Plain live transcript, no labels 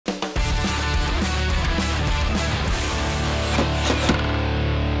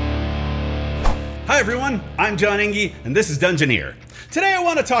Hi everyone, I'm Jon Enge, and this is Dungeoneer. Today I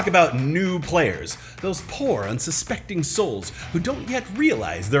want to talk about new players, those poor, unsuspecting souls who don't yet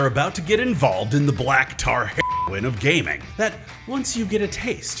realize they're about to get involved in the black tar heroin of gaming. That once you get a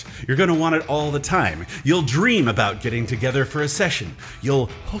taste, you're going to want it all the time. You'll dream about getting together for a session. You'll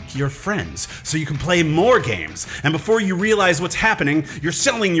hook your friends so you can play more games. And before you realize what's happening, you're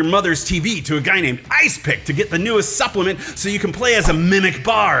selling your mother's TV to a guy named Icepick to get the newest supplement so you can play as a mimic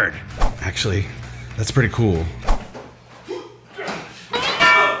bard. Actually, that's pretty cool.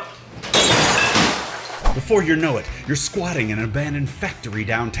 Before you know it, you're squatting in an abandoned factory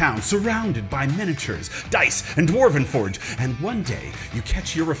downtown, surrounded by miniatures, dice, and dwarven forge, and one day you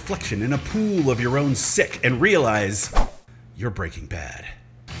catch your reflection in a pool of your own sick and realize you're Breaking Bad.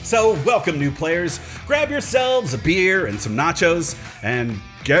 So, welcome new players, grab yourselves a beer and some nachos, and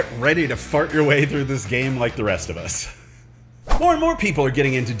get ready to fart your way through this game like the rest of us. More and more people are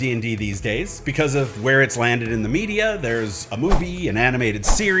getting into D&D these days because of where it's landed in the media. There's a movie, an animated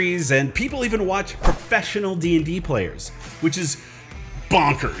series, and people even watch professional D&D players, which is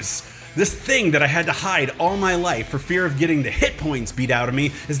bonkers. This thing that I had to hide all my life for fear of getting the hit points beat out of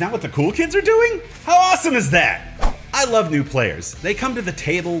me is now what the cool kids are doing? How awesome is that? I love new players. They come to the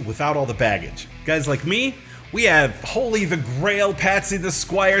table without all the baggage. Guys like me, we have Holy the Grail, Patsy the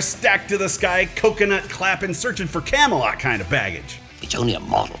Squire, stacked to the sky, coconut clapping, searching for Camelot kind of baggage. It's only a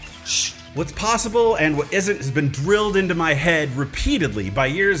model. Shh. What's possible and what isn't has been drilled into my head repeatedly by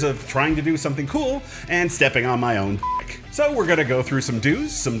years of trying to do something cool and stepping on my own dick. So we're gonna go through some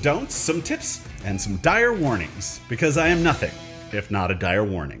do's, some don'ts, some tips, and some dire warnings, because I am nothing if not a dire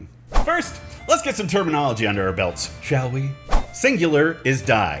warning. First, let's get some terminology under our belts, shall we? Singular is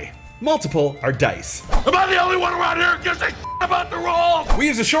die. Multiple are dice. Am I the only one around here who gives a about the roll? We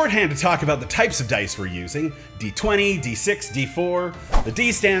use a shorthand to talk about the types of dice we're using. D20, D6, D4. The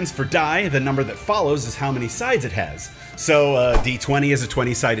D stands for die. The number that follows is how many sides it has. So D20 is a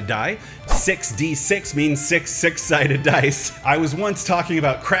 20-sided die. 6D6 means 6 six-sided dice. I was once talking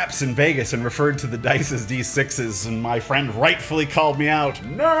about craps in Vegas and referred to the dice as D6s, and my friend rightfully called me out.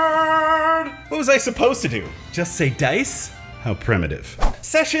 Nerd! What was I supposed to do? Just say dice? How primitive.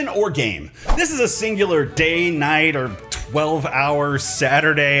 Session or game. This is a singular day, night, or 12-hour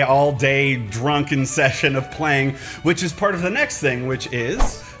Saturday all-day drunken session of playing, which is part of the next thing, which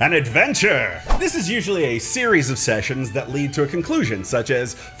is an adventure. This is usually a series of sessions that lead to a conclusion, such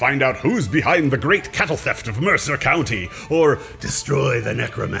as find out who's behind the great cattle theft of Mercer County, or destroy the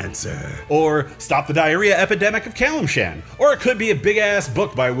necromancer, or stop the diarrhea epidemic of Kalimshan, or it could be a big-ass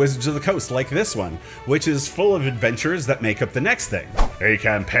book by Wizards of the Coast like this one, which is full of adventures that make up the next thing. A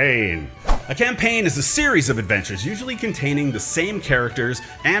campaign. A campaign is a series of adventures, usually containing the same characters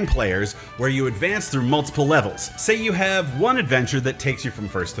and players, where you advance through multiple levels. Say you have one adventure that takes you from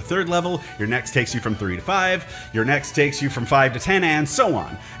 1st to 3rd level, your next takes you from 3 to 5, your next takes you from 5 to 10, and so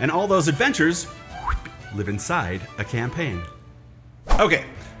on. And all those adventures live inside a campaign. Okay,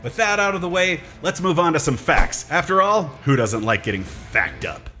 with that out of the way, let's move on to some facts. After all, who doesn't like getting fact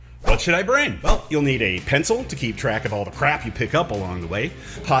up? What should I bring? Well, you'll need a pencil to keep track of all the crap you pick up along the way,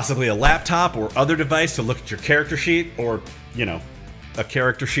 possibly a laptop or other device to look at your character sheet, or, you know, a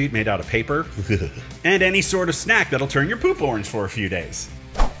character sheet made out of paper, and any sort of snack that'll turn your poop orange for a few days.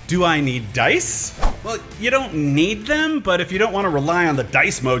 Do I need dice? Well, you don't need them, but if you don't want to rely on the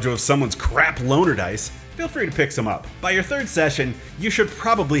dice mojo of someone's crap loaner dice, feel free to pick some up. By your 3rd session, you should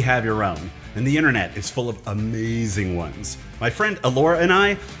probably have your own, and the internet is full of amazing ones. My friend Alora and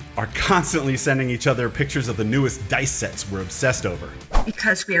I are constantly sending each other pictures of the newest dice sets we're obsessed over.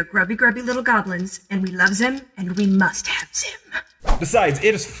 Because we are grubby little goblins, and we love them, and we must have them. Besides,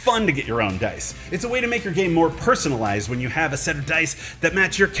 it is fun to get your own dice. It's a way to make your game more personalized when you have a set of dice that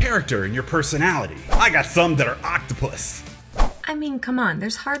match your character and your personality. I got some that are octopus. I mean, come on,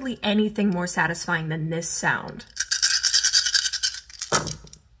 there's hardly anything more satisfying than this sound.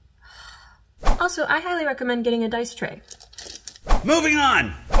 Also, I highly recommend getting a dice tray. Moving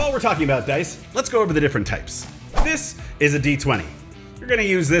on! While we're talking about dice, let's go over the different types. This is a D20. You're going to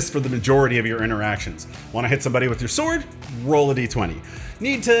use this for the majority of your interactions. Want to hit somebody with your sword? Roll a D20.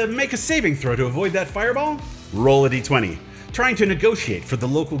 Need to make a saving throw to avoid that fireball? Roll a D20. Trying to negotiate for the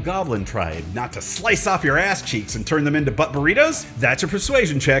local goblin tribe not to slice off your ass cheeks and turn them into butt burritos? That's your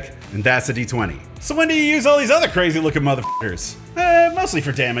persuasion check, and that's a D20. So when do you use all these other crazy looking motherfuckers? Mostly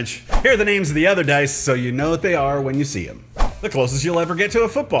for damage. Here are the names of the other dice so you know what they are when you see them. The closest you'll ever get to a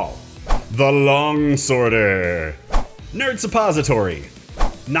football. The Longsworder. Nerd Suppository.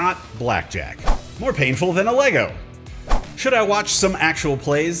 Not blackjack. More painful than a Lego. Should I watch some actual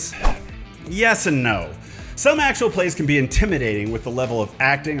plays? Yes and no. Some actual plays can be intimidating with the level of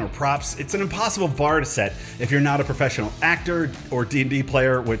acting or props. It's an impossible bar to set if you're not a professional actor or D&D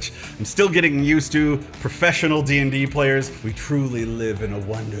player, which I'm still getting used to. Professional D&D players, we truly live in a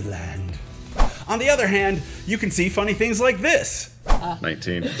wonderland. On the other hand, you can see funny things like this.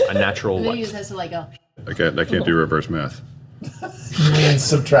 19. A natural And then what? you just have to like go. I can't do reverse math. And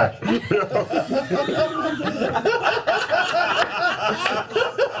subtract.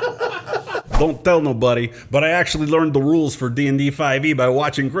 Don't tell nobody, but I actually learned the rules for D&D 5e by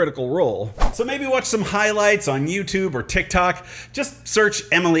watching Critical Role. So maybe watch some highlights on YouTube or TikTok. Just search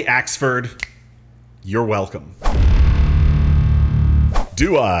Emily Axford. You're welcome.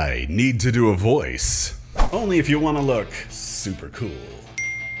 Do I need to do a voice? Only if you want to look super cool.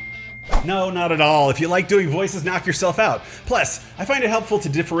 No, not at all. If you like doing voices, knock yourself out. Plus, I find it helpful to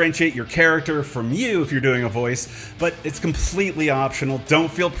differentiate your character from you if you're doing a voice, but it's completely optional.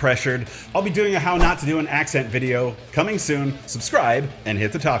 Don't feel pressured. I'll be doing a how not to do an accent video coming soon. Subscribe and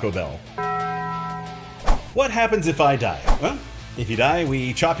hit the taco bell. What happens if I die? Well, if you die,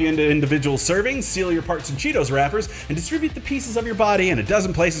 we chop you into individual servings, seal your parts in Cheetos wrappers, and distribute the pieces of your body in a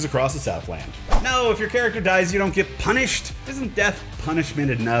dozen places across the Southland. No, if your character dies, you don't get punished. Isn't death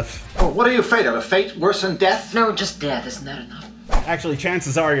punishment enough? Oh, what are you afraid of? A fate worse than death? No, just death. Isn't that enough? Actually,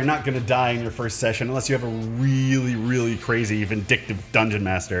 chances are you're not going to die in your first session unless you have a really, really crazy, vindictive dungeon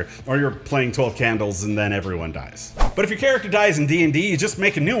master, or you're playing 12 candles and then everyone dies. But if your character dies in D&D, you just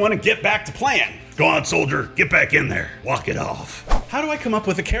make a new one and get back to playing. Go on, soldier, get back in there. Walk it off. How do I come up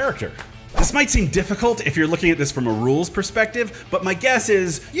with a character? This might seem difficult if you're looking at this from a rules perspective, but my guess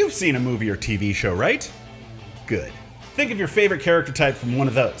is you've seen a movie or TV show, right? Good. Think of your favorite character type from one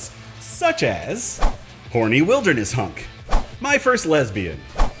of those, such as horny wilderness hunk, my first lesbian,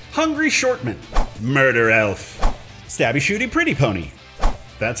 hungry shortman, murder elf, stabby shooty pretty pony.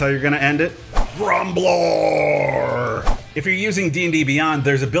 That's how you're gonna end it? Grumbler! If you're using D&D Beyond,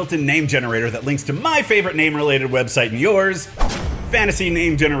 there's a built-in name generator that links to my favorite name-related website and yours,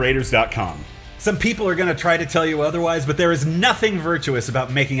 fantasynamegenerators.com. Some people are gonna try to tell you otherwise, but there is nothing virtuous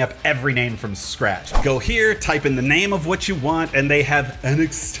about making up every name from scratch. Go here, type in the name of what you want, and they have an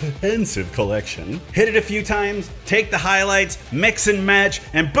extensive collection. Hit it a few times, take the highlights, mix and match,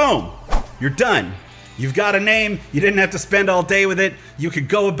 and boom, you're done. You've got a name, you didn't have to spend all day with it, you could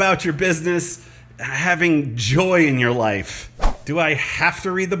go about your business having joy in your life. Do I have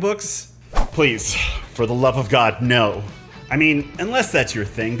to read the books? Please, for the love of God, no. I mean, unless that's your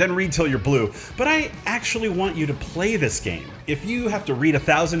thing, then read till you're blue. But I actually want you to play this game. If you have to read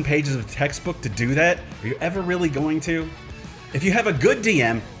 1,000 pages of textbook to do that, are you ever really going to? If you have a good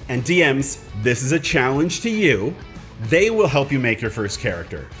DM, and DMs, this is a challenge to you, they will help you make your first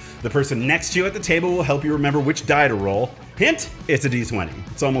character. The person next to you at the table will help you remember which die to roll. Hint, it's a D20.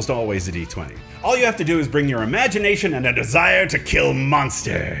 It's almost always a D20. All you have to do is bring your imagination and a desire to kill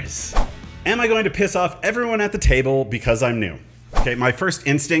monsters. Am I going to piss off everyone at the table because I'm new? Okay, my first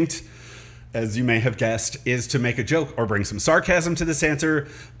instinct, as you may have guessed, is to make a joke or bring some sarcasm to this answer,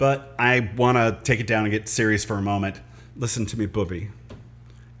 but I want to take it down and get serious for a moment. Listen to me, Booby.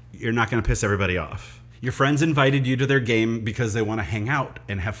 You're not going to piss everybody off. Your friends invited you to their game because they want to hang out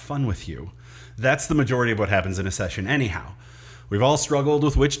and have fun with you. That's the majority of what happens in a session anyhow. We've all struggled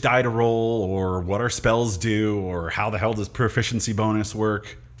with which die to roll, or what our spells do, or how the hell does proficiency bonus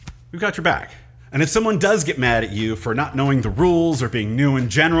work. We've got your back. And if someone does get mad at you for not knowing the rules or being new in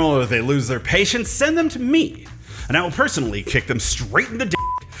general, or they lose their patience, send them to me. And I will personally kick them straight in the dick,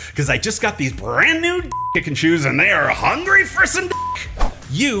 because I just got these brand new kicking shoes and they are hungry for some dick.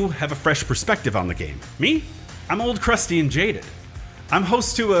 You have a fresh perspective on the game. Me? I'm old, crusty, and jaded. I'm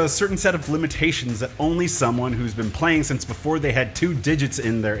host to a certain set of limitations that only someone who's been playing since before they had 2 digits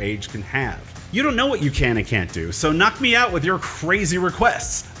in their age can have. You don't know what you can and can't do, so knock me out with your crazy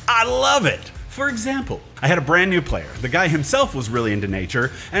requests. I love it! For example, I had a brand new player. The guy himself was really into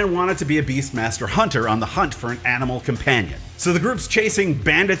nature and wanted to be a Beastmaster hunter on the hunt for an animal companion. So the group's chasing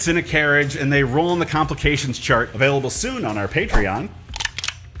bandits in a carriage and they roll in the complications chart, available soon on our Patreon.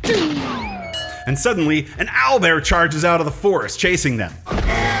 And suddenly, an owlbear charges out of the forest, chasing them.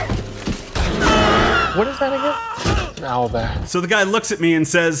 What is that again? An owlbear. So the guy looks at me and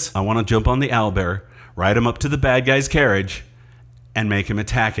says, I want to jump on the owlbear, ride him up to the bad guy's carriage, and make him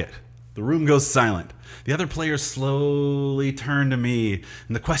attack it. The room goes silent. The other players slowly turn to me,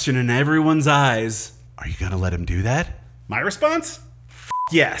 and the question in everyone's eyes, are you gonna let him do that? My response?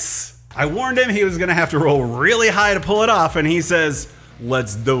 Yes. I warned him he was gonna have to roll really high to pull it off, and he says,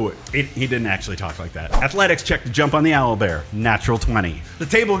 let's do it. He didn't actually talk like that. Athletics check to jump on the owlbear, natural 20. The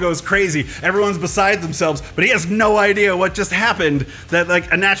table goes crazy. Everyone's beside themselves, but he has no idea what just happened. That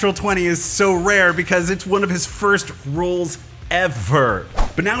like a natural 20 is so rare because it's one of his first rolls ever.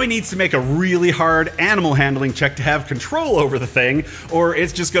 But now he needs to make a really hard animal handling check to have control over the thing, or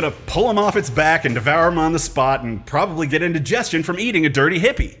it's just gonna pull him off its back and devour him on the spot and probably get indigestion from eating a dirty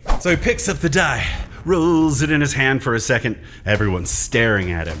hippie. So he picks up the die, rolls it in his hand for a second. Everyone's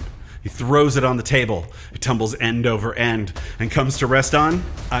staring at him. He throws it on the table. It tumbles end over end and comes to rest on,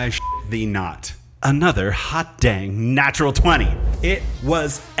 I shit thee not, another hot dang natural 20. It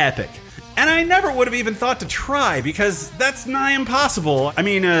was epic. And I never would have even thought to try, because that's nigh impossible. I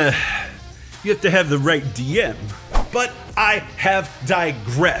mean, you have to have the right DM. But I have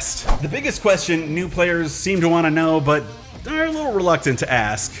digressed. The biggest question new players seem to want to know, but are a little reluctant to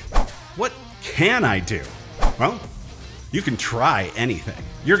ask, what can I do? Well, you can try anything.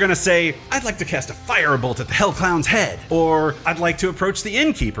 You're gonna say, I'd like to cast a firebolt at the Hell Clown's head. Or, I'd like to approach the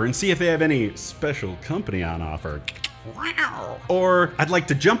innkeeper and see if they have any special company on offer. Wow. Or, I'd like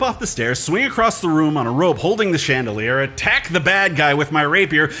to jump off the stairs, swing across the room on a rope holding the chandelier, attack the bad guy with my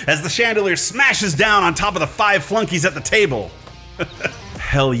rapier as the chandelier smashes down on top of the 5 flunkies at the table.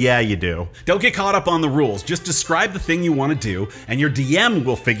 Hell yeah, you do. Don't get caught up on the rules. Just describe the thing you want to do, and your DM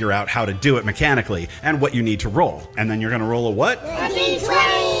will figure out how to do it mechanically and what you need to roll. And then you're gonna roll a what?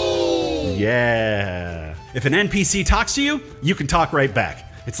 Yeah. If an NPC talks to you, you can talk right back.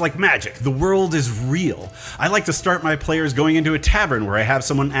 It's like magic. The world is real. I like to start my players going into a tavern where I have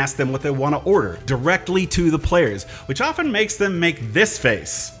someone ask them what they want to order directly to the players, which often makes them make this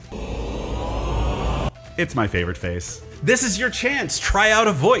face. It's my favorite face. This is your chance. Try out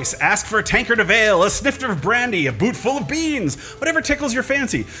a voice. Ask for a tankard of ale, a snifter of brandy, a boot full of beans, whatever tickles your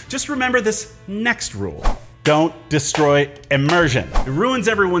fancy. Just remember this next rule. Don't destroy immersion. It ruins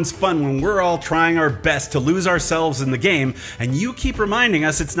everyone's fun when we're all trying our best to lose ourselves in the game, and you keep reminding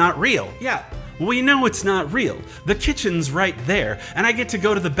us it's not real. Yeah, we know it's not real. The kitchen's right there, and I get to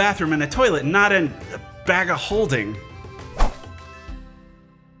go to the bathroom and a toilet, not in a bag of holding.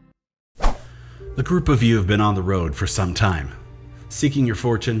 The group of you have been on the road for some time, seeking your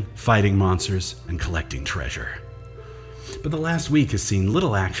fortune, fighting monsters, and collecting treasure. But the last week has seen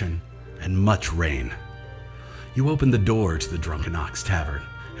little action and much rain. You open the door to the Drunken Ox Tavern,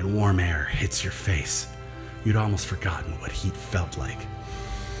 and warm air hits your face. You'd almost forgotten what heat felt like.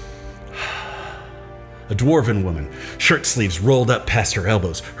 A dwarven woman, shirt sleeves rolled up past her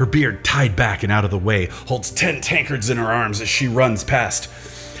elbows, her beard tied back and out of the way, holds 10 tankards in her arms as she runs past.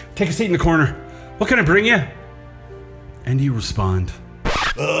 Take a seat in the corner. What can I bring you? And you respond,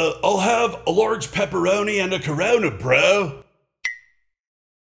 I'll have a large pepperoni and a Corona, bro.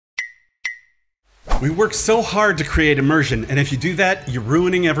 We work so hard to create immersion, and if you do that, you're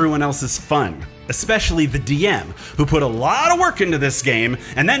ruining everyone else's fun. Especially the DM, who put a lot of work into this game,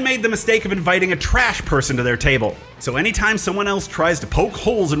 and then made the mistake of inviting a trash person to their table. So anytime someone else tries to poke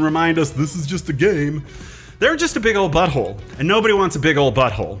holes and remind us this is just a game, they're just a big old butthole, and nobody wants a big old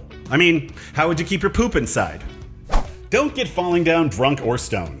butthole. I mean, how would you keep your poop inside? Don't get falling down drunk or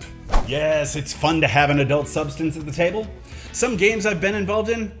stoned. Yes, it's fun to have an adult substance at the table. Some games I've been involved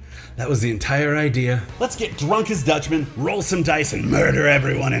in, that was the entire idea. Let's get drunk as Dutchmen, roll some dice, and murder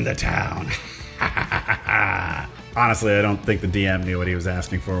everyone in the town. Honestly, I don't think the DM knew what he was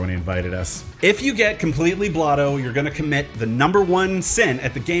asking for when he invited us. If you get completely blotto, you're gonna commit the #1 sin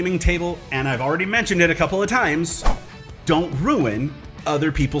at the gaming table, and I've already mentioned it a couple of times. Don't ruin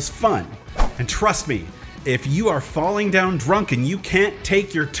other people's fun. And trust me, if you are falling down drunk and you can't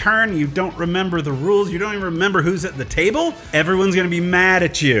take your turn, you don't remember the rules, you don't even remember who's at the table, everyone's gonna be mad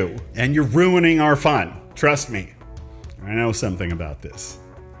at you, and you're ruining our fun. Trust me, I know something about this.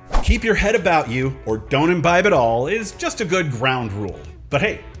 Keep your head about you, or don't imbibe at all, is just a good ground rule. But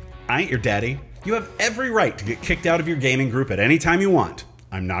hey, I ain't your daddy. You have every right to get kicked out of your gaming group at any time you want.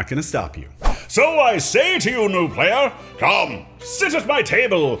 I'm not gonna stop you. So I say to you, new player, come, sit at my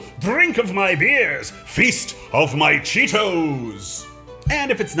table, drink of my beers, feast of my Cheetos.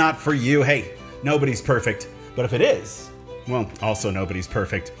 And if it's not for you, hey, nobody's perfect. But if it is, well, also nobody's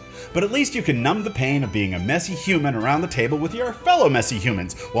perfect. But at least you can numb the pain of being a messy human around the table with your fellow messy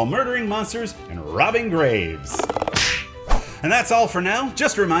humans while murdering monsters and robbing graves. And that's all for now.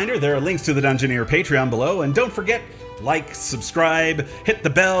 Just a reminder, there are links to the Dungeoneer Patreon below, and don't forget, like, subscribe, hit the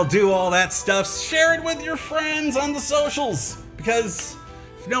bell, do all that stuff, share it with your friends on the socials. Because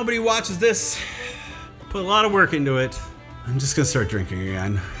if nobody watches this, put a lot of work into it, I'm just gonna start drinking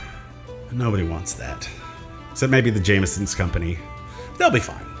again. Nobody wants that. Except maybe the Jameson's company. They'll be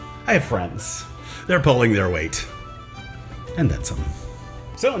fine. I have friends. They're pulling their weight. And then some.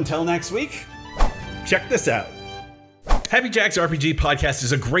 So until next week, check this out. Happy Jack's RPG Podcast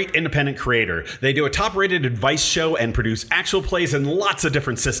is a great independent creator. They do a top-rated advice show and produce actual plays in lots of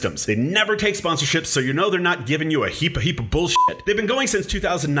different systems. They never take sponsorships, so you know they're not giving you a heap of bullshit. They've been going since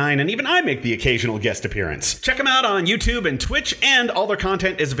 2009, and even I make the occasional guest appearance. Check them out on YouTube and Twitch, and all their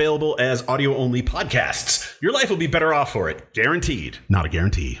content is available as audio-only podcasts. Your life will be better off for it. Guaranteed. Not a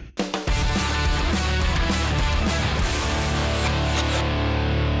guarantee.